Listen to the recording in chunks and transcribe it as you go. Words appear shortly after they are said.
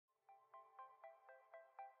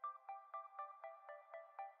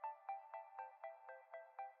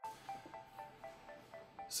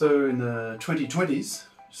So in the 2020s,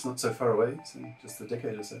 it's not so far away, so just a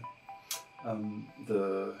decade or so,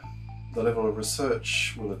 the level of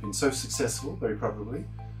research will have been so successful, very probably,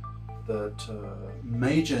 that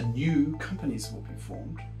major new companies will be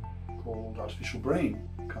formed called artificial brain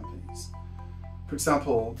companies. For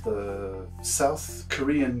example, the South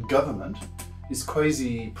Korean government is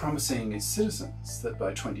quasi-promising its citizens that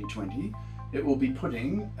by 2020 it will be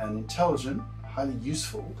putting an intelligent, highly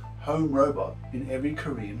useful home robot in every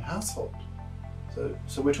Korean household.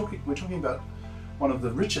 So we're talking about one of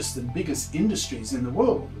the richest and biggest industries in the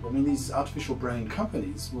world. I mean, these artificial brain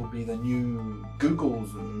companies will be the new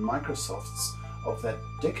Googles and Microsofts of that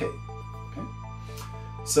decade. Okay?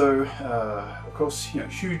 So, of course,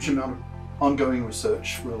 huge amount of ongoing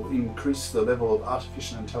research will increase the level of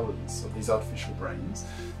artificial intelligence of these artificial brains.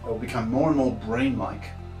 They will become more and more brain-like,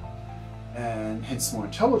 and hence more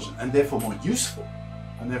intelligent, and therefore more useful,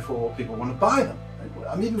 and therefore people want to buy them.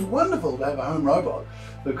 I mean, it'd be wonderful to have a home robot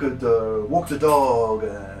that could walk the dog,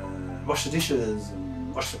 and wash the dishes,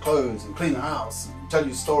 and wash the clothes, and clean the house, and tell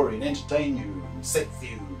you a story, and entertain you, and set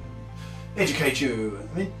you, and educate you.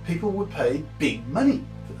 I mean, people would pay big money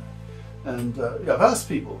for that. And I've asked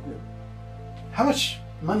people, how much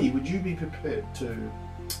money would you be prepared to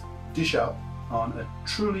dish out on a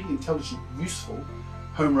truly intelligent, useful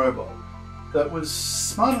home robot that was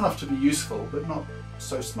smart enough to be useful, but not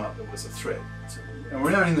so smart that it was a threat? And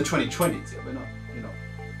we're now in the 2020s. We're not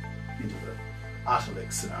into the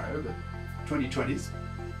Artilect scenario, but 2020s.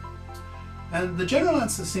 And the general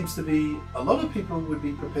answer seems to be a lot of people would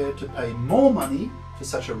be prepared to pay more money for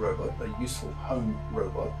such a robot, a useful home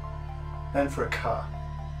robot, than for a car.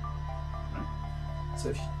 Right?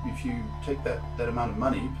 So if you take that amount of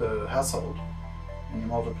money per household and you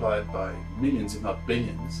multiply it by millions, if not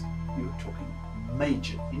billions, you're talking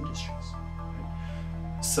major industries.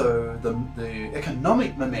 So the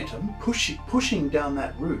economic momentum pushing down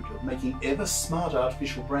that route of making ever smarter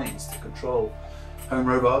artificial brains to control home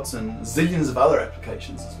robots and zillions of other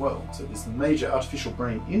applications as well. So this major artificial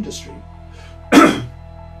brain industry,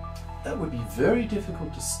 that would be very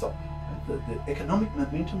difficult to stop. The economic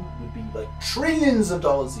momentum would be like trillions of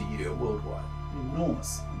dollars a year worldwide.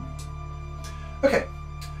 Enormous. Okay,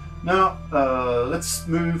 now let's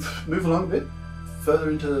move along a bit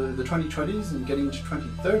further into the 2020s and getting into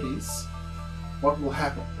 2030s. What will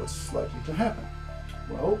happen? What's likely to happen?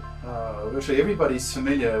 Well, virtually everybody's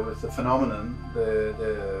familiar with the phenomenon. Their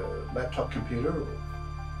laptop computer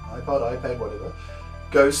or iPod, iPad, whatever,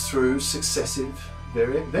 goes through successive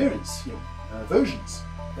variants, versions.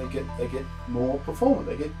 They get more performant,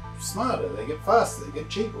 they get smarter, they get faster, they get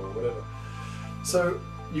cheaper, or whatever. So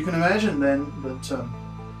you can imagine then that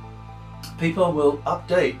people will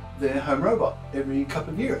update their home robot every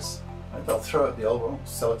couple of years. Right? They'll throw out the old one,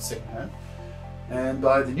 sell it secondhand, and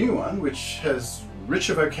buy the new one, which has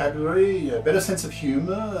richer vocabulary, a better sense of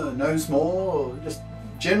humour, knows more, just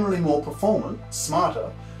generally more performant,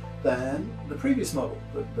 smarter than the previous model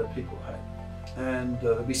that people had. And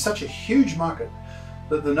there'll be such a huge market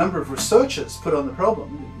that the number of researchers put on the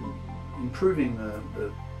problem, improving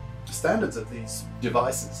the standards of these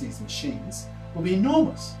devices, these machines, will be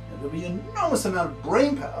enormous. There'll be an enormous amount of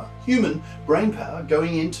brain power, human brain power,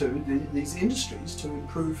 going into these industries to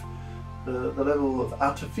improve the level of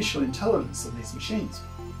artificial intelligence of these machines.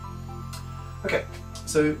 Okay,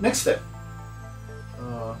 so next step.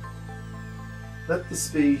 Let this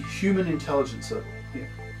be human intelligence level here.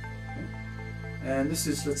 Okay. And this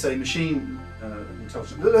is, let's say, machine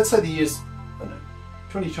intelligence. Let's say the year's, I don't know,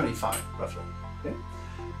 2025, roughly. Okay.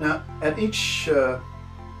 Now, at each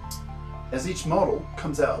as each model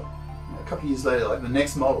comes out, a couple of years later, like the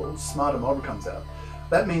next model, smarter model comes out,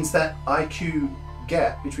 that means that IQ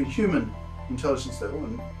gap between human intelligence level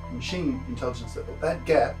and machine intelligence level, that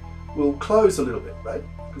gap will close a little bit, right?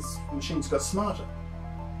 Because the machines got smarter.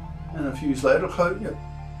 And a few years later, it'll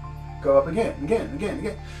go up again.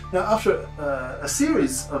 Now, after a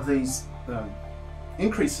series of these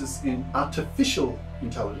increases in artificial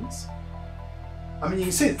intelligence, I mean, you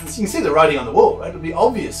can see the writing on the wall, right? It'll be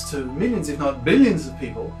obvious to millions, if not billions of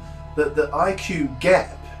people, that the IQ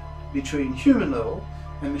gap between human level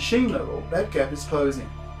and machine level, that gap is closing.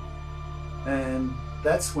 And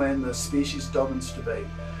that's when the species dominance debate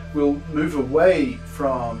will move away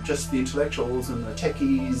from just the intellectuals and the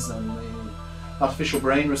techies and the artificial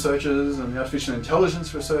brain researchers and the artificial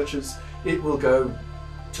intelligence researchers. It will go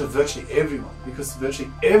to virtually everyone, because virtually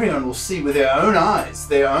everyone will see with their own eyes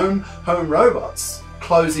their own home robots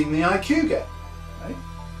closing the IQ gap, right?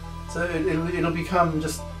 So it'll become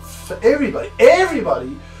just for everybody.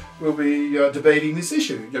 Everybody will be debating this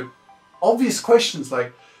issue. Obvious questions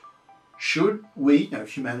like, Should we,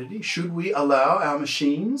 humanity, should we allow our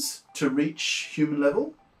machines to reach human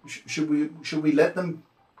level? Should we let them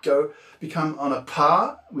become on a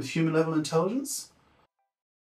par with human level intelligence?